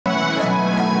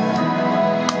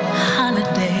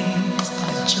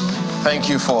Thank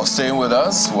you for staying with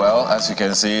us. Well, as you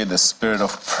can see, the spirit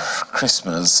of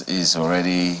Christmas is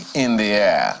already in the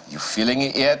air. You feeling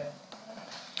it yet?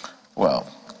 Well,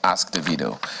 ask the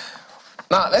video.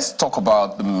 Now, let's talk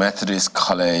about the Methodist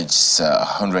College's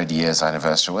 100 years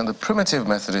anniversary, when the Primitive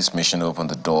Methodist Mission opened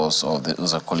the doors of the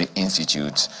Uzakoli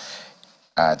Institute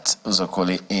at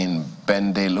Uzakoli in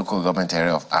Bende, local government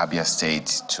area of Abia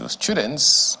State, to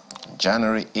students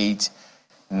January 8,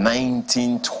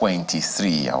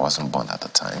 1923. I wasn't born at the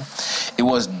time. It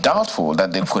was doubtful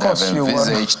that they could have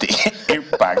envisaged the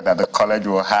impact that the college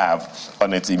will have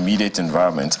on its immediate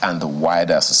environment and the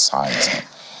wider society.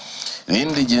 The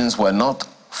indigents were not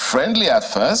friendly at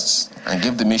first and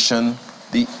gave the mission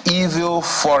the evil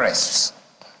forest.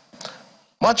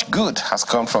 Much good has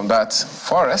come from that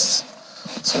forest.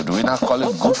 So do we not call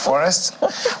it good forest?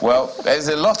 Well, there's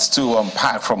a lot to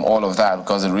unpack from all of that,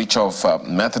 because the reach of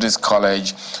Methodist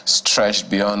College stretched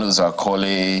beyond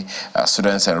Uzakoli.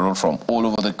 Students enrolled from all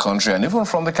over the country and even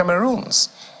from the Cameroons.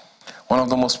 One of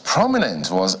the most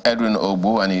prominent was Edwin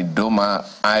Ogbu, an Idoma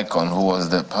icon who was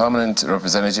the permanent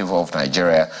representative of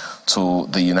Nigeria to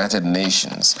the United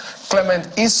Nations. Clement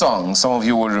Isong, some of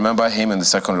you will remember him in the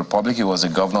Second Republic. He was the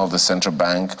governor of the Central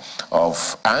Bank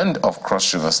of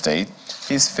Cross River State.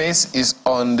 His face is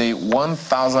on the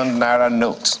 1,000 naira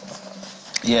note.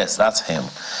 Yes, that's him.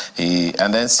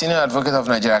 And then Senior Advocate of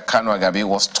Nigeria, Kanu Agabi,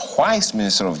 was twice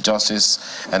Minister of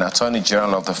Justice and Attorney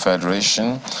General of the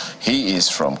Federation. He is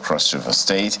from Cross River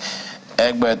State.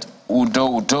 Egbert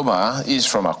Udo Udoma is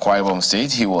from Akwa Ibom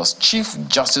State. He was Chief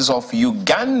Justice of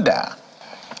Uganda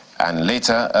and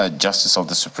later Justice of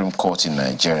the Supreme Court in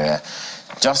Nigeria.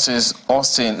 Justice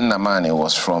Austin Nnamani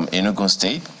was from Enugu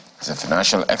State. He's a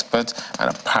financial expert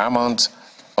and a paramount,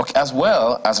 as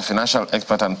well as a financial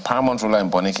expert and paramount ruler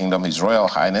in Bonny Kingdom, His Royal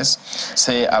Highness,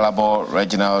 Say Alabo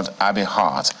Reginald Abbey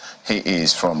Hart. He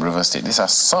is from River State. These are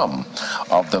some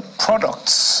of the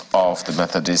products of the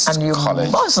Methodist College. And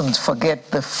you mustn't forget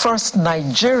the first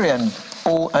Nigerian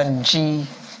O&G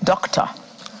doctor.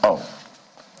 Oh,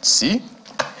 see?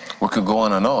 We could go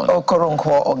on and on.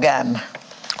 Okoronkwo Ogan.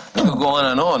 We could go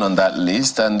on that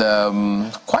list, and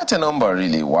quite a number,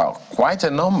 really. Wow, quite a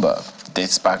number.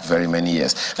 Dates back very many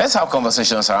years. Let's have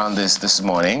conversations around this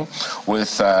morning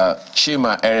with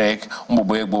Chima Eric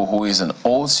Mbubegbo, who is an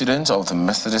old student of the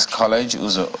Methodist College,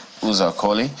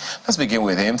 Uzakoli. Let's begin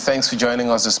with him. Thanks for joining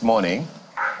us this morning.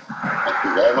 Thank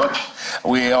you very much.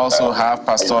 We also have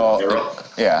Pastor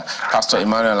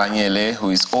Emmanuel Anyele,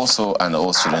 who is also an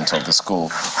old student of the school.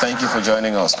 Thank you for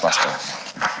joining us, Pastor.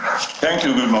 Thank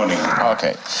you. Good morning.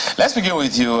 Okay. Let's begin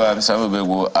with you, Mr.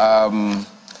 Mbubegbo.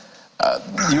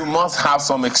 You must have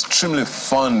some extremely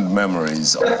fond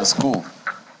memories of the school.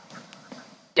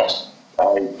 Yes,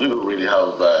 I do really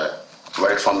have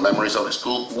very fond memories of the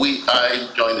school. I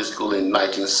joined the school in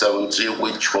 1970,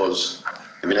 which was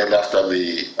immediately after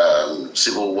the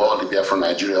Civil War, the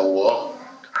Biafra-Nigeria War,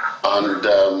 and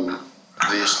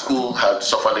the school had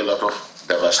suffered a lot of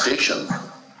devastation.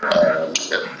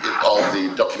 All the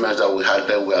documents that we had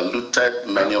there were looted.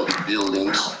 Many of the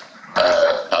buildings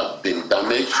had been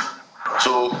damaged.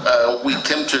 So we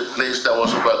came to a place that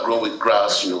was overgrown with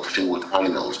grass, filled with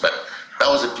animals. But that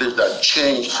was a place that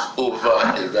changed over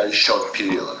a very short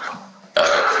period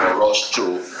for us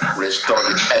to restore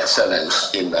the excellence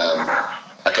in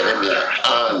academia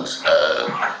and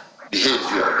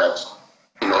behavior that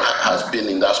has been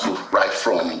in that school right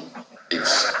from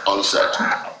its onset.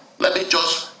 Let me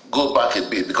just go back a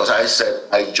bit, because I said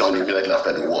I joined immediately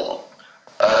after the war.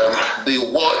 The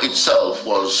war itself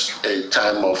was a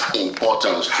time of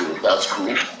importance to that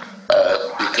school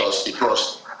because it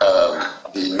was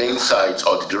the main site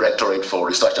or the Directorate for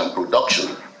Research and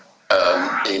Production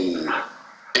in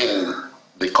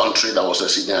the country that was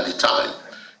existing at the time.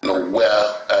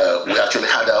 Where we actually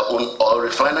had our own oil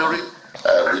refinery.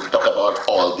 We talk about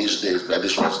oil these days, but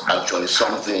this was actually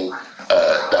something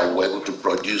that we were able to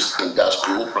produce in that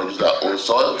school, produce our own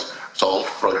soils. So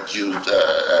produced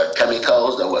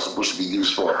chemicals that were supposed to be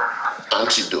used for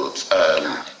antidotes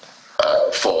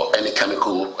for any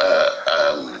chemical,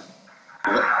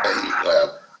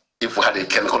 if we had a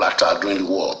chemical attack during the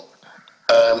war.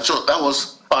 So that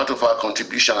was part of our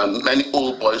contribution, and many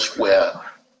old boys were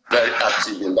very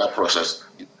active in that process.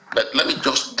 But let me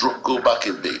just go back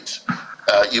a bit.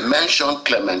 You mentioned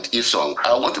Clement Isong.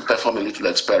 I want to perform a little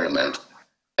experiment.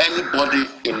 Anybody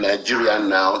in Nigeria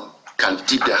now can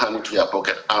dip their hand into their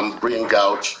pocket and bring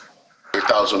out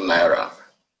 1,000 naira.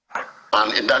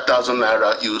 And in that 1,000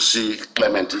 naira, you see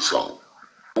Clement Isong,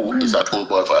 who is at old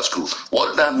boy for school.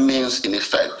 What that means, in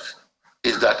effect,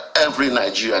 is that every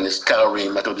Nigerian is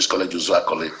carrying Methodist College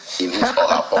Uzuakoli in his or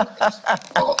her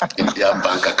pocket or in their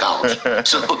bank account.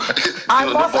 So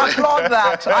I must applaud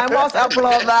that. I must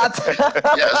applaud that.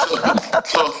 Yeah,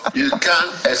 so you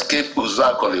can't escape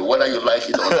Uzuakoli, whether you like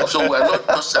it or not. So we're not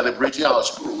just celebrating our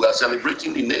school, we are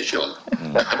celebrating the nation.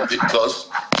 Because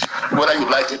whether you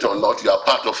like it or not, you are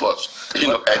part of us.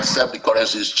 Except the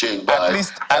currency is changed by...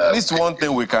 At least one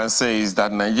thing we can say is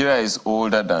that Nigeria is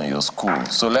older than your school.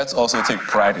 So let's also take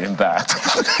pride in that.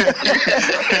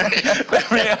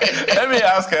 let me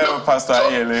ask Pastor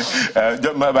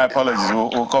Ayele. My apologies,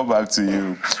 we'll come back to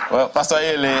you. Well, Pastor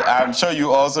Ayele, I'm sure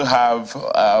you also have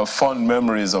fond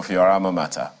memories of your alma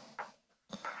mater.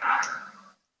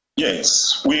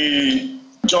 Yes, we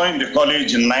joined the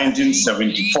college in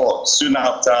 1974, soon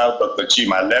after Dr.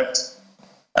 Chima left.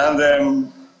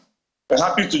 And we're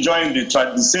happy to join the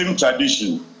same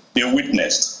tradition they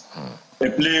witnessed. A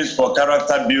place for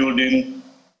character building,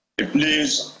 a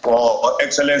place for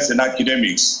excellence in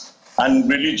academics and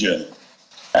religion.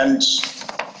 And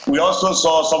we also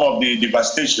saw some of the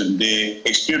devastation they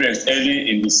experienced early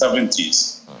in the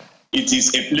 70s. It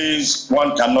is a place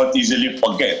one cannot easily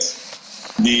forget.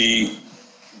 The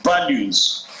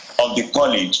values of the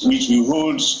college, which we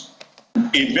hold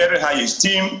in very high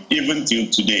esteem even till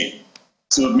today.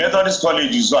 So Methodist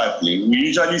College Uzuakoli, we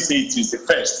usually say it is the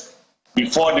first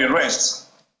before the rest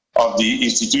of the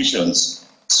institutions.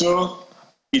 So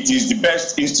it is the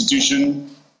best institution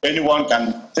anyone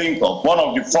can think of, one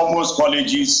of the foremost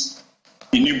colleges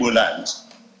in Igbo land.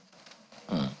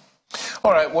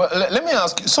 All right, well, let me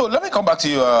ask you, so let me come back to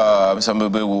you, Mr.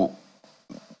 Mbebewu.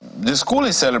 The school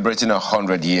is celebrating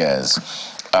 100 years,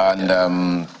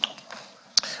 and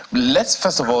let's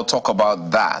first of all talk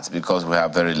about that because we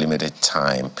have very limited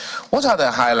time. What are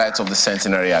the highlights of the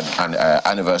centenary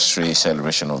anniversary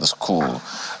celebration of the school,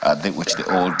 which the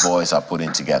old boys are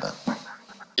putting together?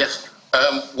 Yes.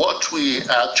 What we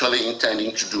are actually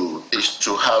intending to do is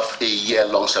to have a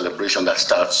year-long celebration that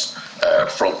starts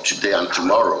from today and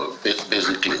tomorrow,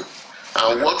 basically.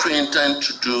 And what we intend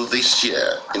to do this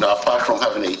year, apart from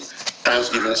having a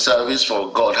Thanksgiving service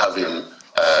for God having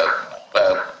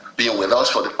been with us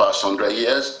for the past 100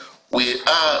 years, we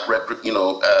are,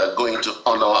 going to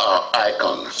honor our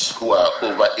icons who are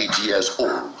over 80 years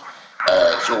old.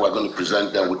 So we're going to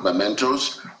present them with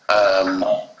mementos.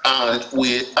 And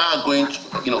we are going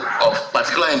to, of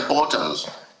particular importance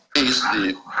is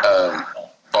the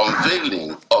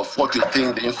unveiling of what we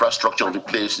think the infrastructure of the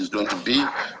place is going to be.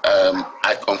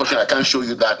 Unfortunately, I can't show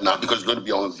you that now because it's going to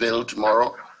be unveiled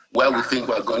tomorrow, where we think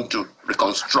we're going to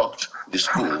reconstruct the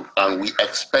school. And we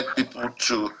expect people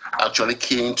to actually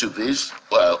key into this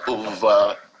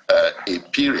over a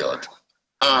period.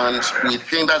 And we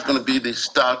think that's going to be the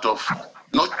start of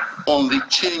not only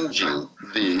changing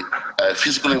the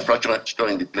physical infrastructure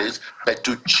in the place, but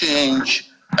to change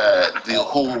the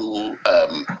whole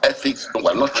ethics,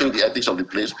 well, not change the ethics of the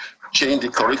place, change the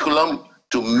curriculum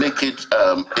to make it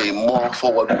a more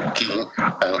forward-looking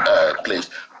place.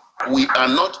 We are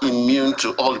not immune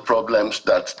to all the problems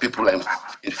that people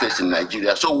face in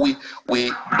Nigeria, so we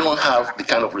don't have the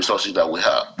kind of resources that we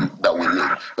need.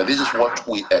 But this is what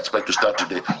we expect to start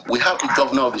today. We have the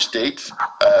governor of the state,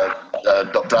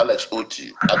 Dr. Alex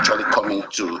Oti, actually coming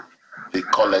to the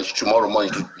college tomorrow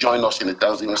morning to join us in the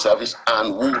Thanksgiving service,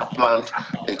 and we'll plant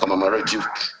a commemorative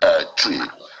tree.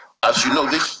 As you know,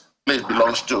 this place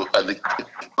belongs to the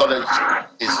college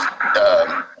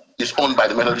is owned by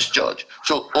the Methodist Church.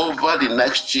 So over the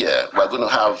next year, we're going to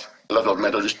have a lot of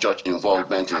Methodist Church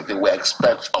involvement in things. We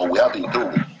expect, or we have been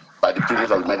told by the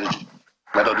president of the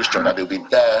Methodist Church that they'll be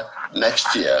there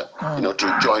next year,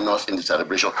 to join us in the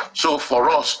celebration. So for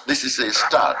us, this is a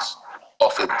start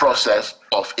of a process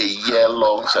of a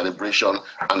year-long celebration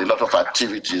and a lot of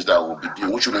activities that we'll be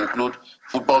doing, which will include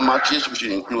football matches, which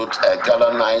will include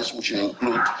gala nights, which will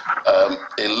include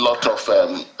a lot of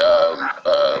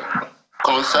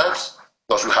concerts,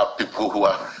 because we have people who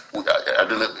are, I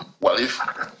don't know, well, if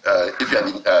you're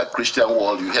in the Christian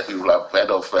world, you will have heard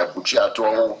of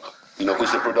Buchiato, who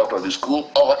is the product of the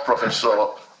school, or Professor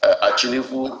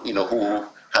Achinifu, who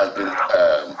has been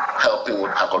helping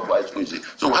with Hakot music.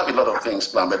 So we have a lot of things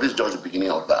planned, but this is just the beginning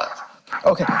of that.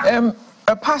 Okay.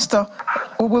 Pastor,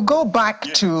 we will go back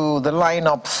to the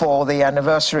lineup for the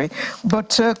anniversary,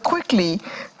 but quickly,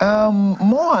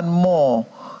 more and more,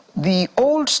 the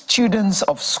old students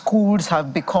of schools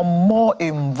have become more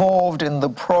involved in the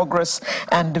progress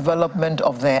and development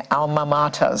of their alma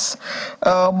maters.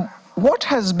 What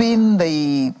has been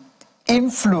the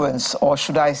influence, or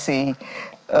should I say,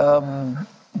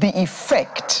 the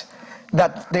effect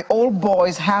that the old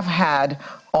boys have had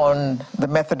on the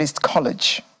Methodist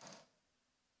College?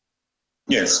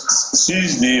 Yes,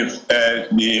 since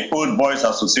the Old Boys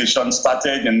Association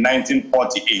started in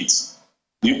 1948,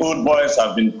 the Old Boys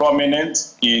have been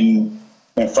prominent in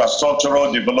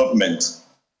infrastructural development.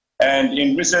 And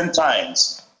in recent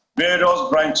times, various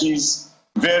branches,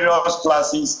 various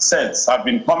classes, sets have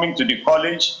been coming to the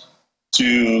college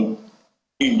to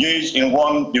engage in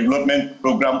one development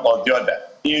program or the other.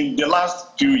 In the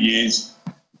last few years,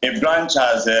 a branch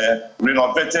has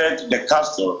renovated the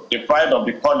castle, the pride of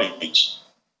the college.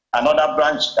 Another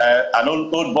branch, an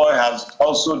old boy, has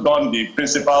also done the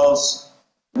principal's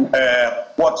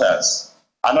quarters.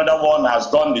 Another one has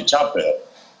done the chapel.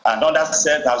 Another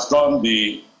set has done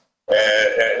the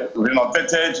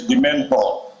renovated the main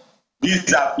hall.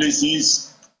 These are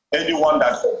places anyone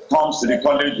that comes to the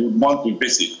college would want to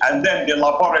visit. And then the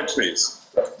laboratories.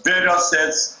 Various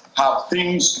sets have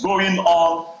things going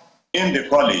on in the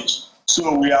college.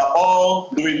 So we are all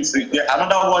doing,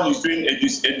 another one is doing a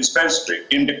dispensary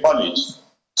in the college.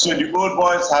 So the old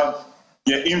boys have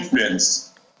their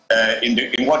influence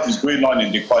in what is going on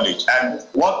in the college. And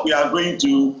what we are going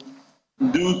to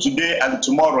do today and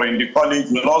tomorrow in the college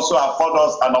will also afford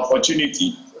us an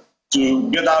opportunity to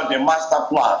get out a master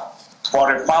plan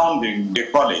for refounding the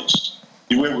college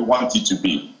the way we want it to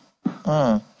be.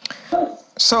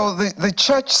 So the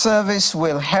church service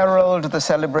will herald the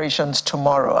celebrations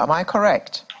tomorrow. Am I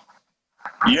correct?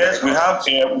 Yes, we have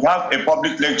a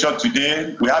public lecture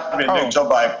today. We have a lecture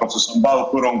by Professor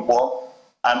Mbao Okoronkwo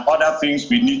and other things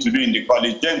we need to do in the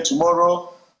college. Then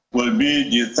tomorrow will be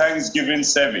the Thanksgiving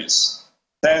service.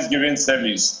 Thanksgiving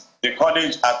service, the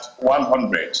college at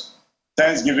 100.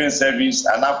 Thanksgiving service,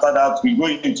 and after that we go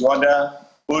into other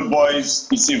old boys.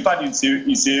 In fact, it's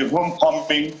a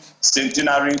homecoming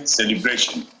centenary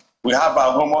celebration. We have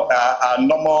our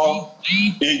normal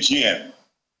AGM,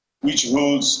 which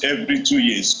holds every 2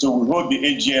 years. So we hold the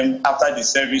AGM after the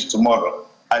service tomorrow.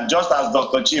 And just as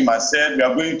Dr. Chima said, we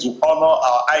are going to honor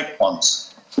our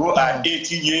icons who are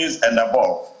 80 years and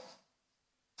above.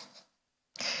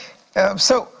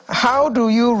 So how do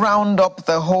you round up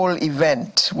the whole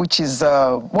event, which is,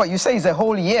 what you say is a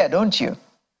whole year, don't you?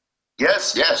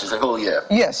 Yes, it's a whole year.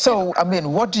 Yes, so, I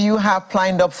mean, what do you have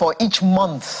planned up for each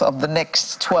month of the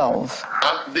next 12?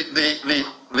 I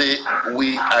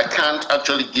can't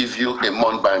actually give you a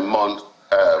month-by-month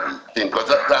thing, because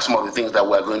that's some of the things that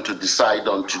we're going to decide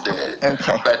on today.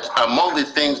 Okay. But among the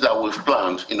things that we've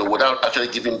planned, without actually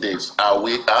giving dates,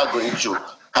 we are going to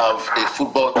have a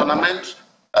football tournament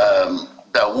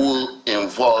that will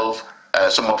involve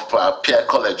some of our peer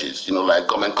colleges, like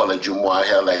Government College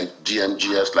Umuahia, like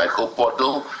GMGS, like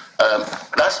Opodo.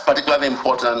 That's particularly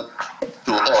important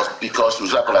to us because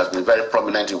Uzakol has been very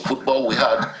prominent in football. We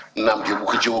had Namdi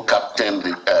Bukijiwu captain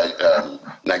the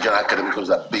Nigerian Academicals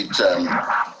that beat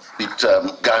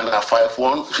Ghana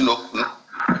 5-1,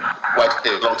 quite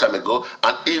a long time ago.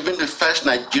 And even the first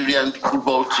Nigerian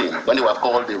football team, when they were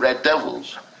called the Red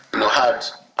Devils, had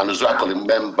an Uzakol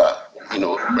member,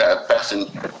 person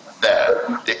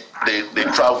there. They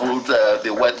traveled,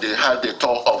 they had the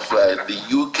tour of the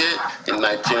UK in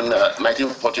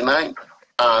 1949,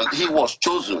 and he was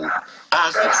chosen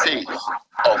as the face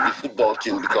of the football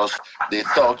team because they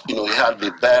thought, he had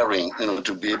the bearing,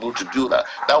 to be able to do that.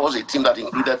 That was a team that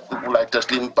included people like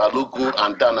Teslim Balogun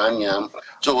and Dan Anyam.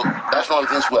 So that's one of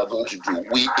the things we are going to do.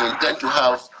 We intend to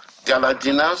have gala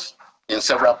dinners in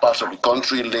several parts of the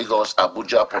country, Lagos,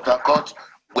 Abuja, Port Harcourt,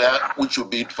 which will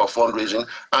be for fundraising.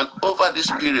 And over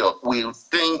this period, we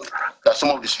think that some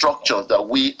of the structures that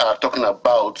we are talking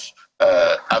about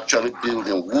actually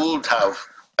building would have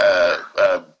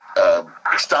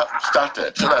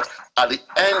started, so that at the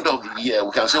end of the year,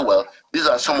 we can say, well, these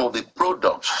are some of the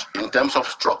products in terms of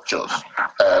structures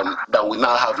that we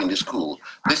now have in the school.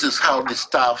 This is how the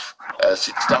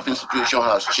staffing situation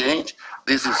has changed.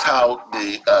 This is how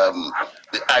the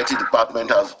IT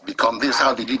department has become. This is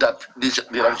how the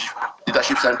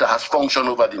leadership center has functioned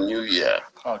over the new year.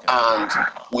 Okay. And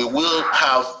we will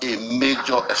have a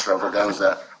major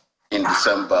extravaganza in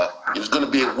December. It's going to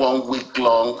be a 1 week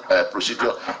long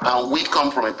procedure. And we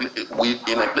come from in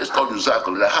a place called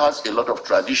Uzakol that has a lot of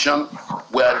tradition,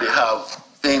 where they have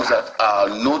things that are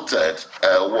noted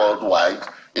worldwide.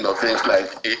 Things like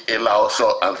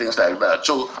Elaoso and things like that.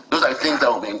 So those are things that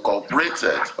will be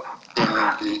incorporated in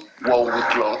the 1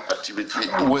 week long activity.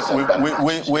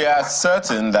 We are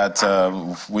certain that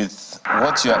with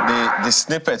what the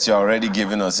snippets you're already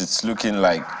giving us, it's looking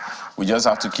like we just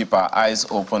have to keep our eyes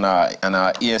open and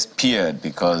our ears peeled,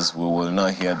 because we will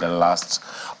not hear the last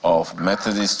of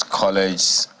Methodist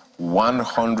College's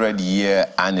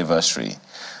 100-year anniversary.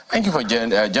 Thank you,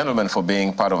 gentlemen, for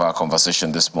being part of our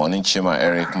conversation this morning. Chima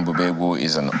Eric Mbubegu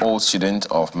is an old student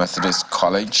of Methodist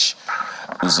College,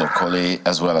 Uzokole,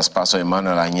 as well as Pastor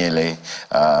Emmanuel Anyele,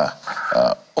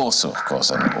 also, of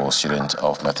course, an old student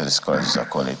of Methodist College,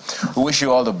 Uzokole. We wish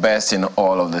you all the best in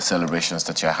all of the celebrations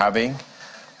that you're having.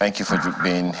 Thank you for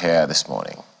being here this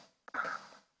morning.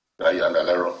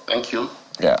 Thank you.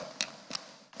 Yeah.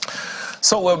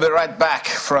 So we'll be right back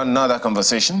for another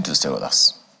conversation. To stay with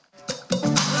us.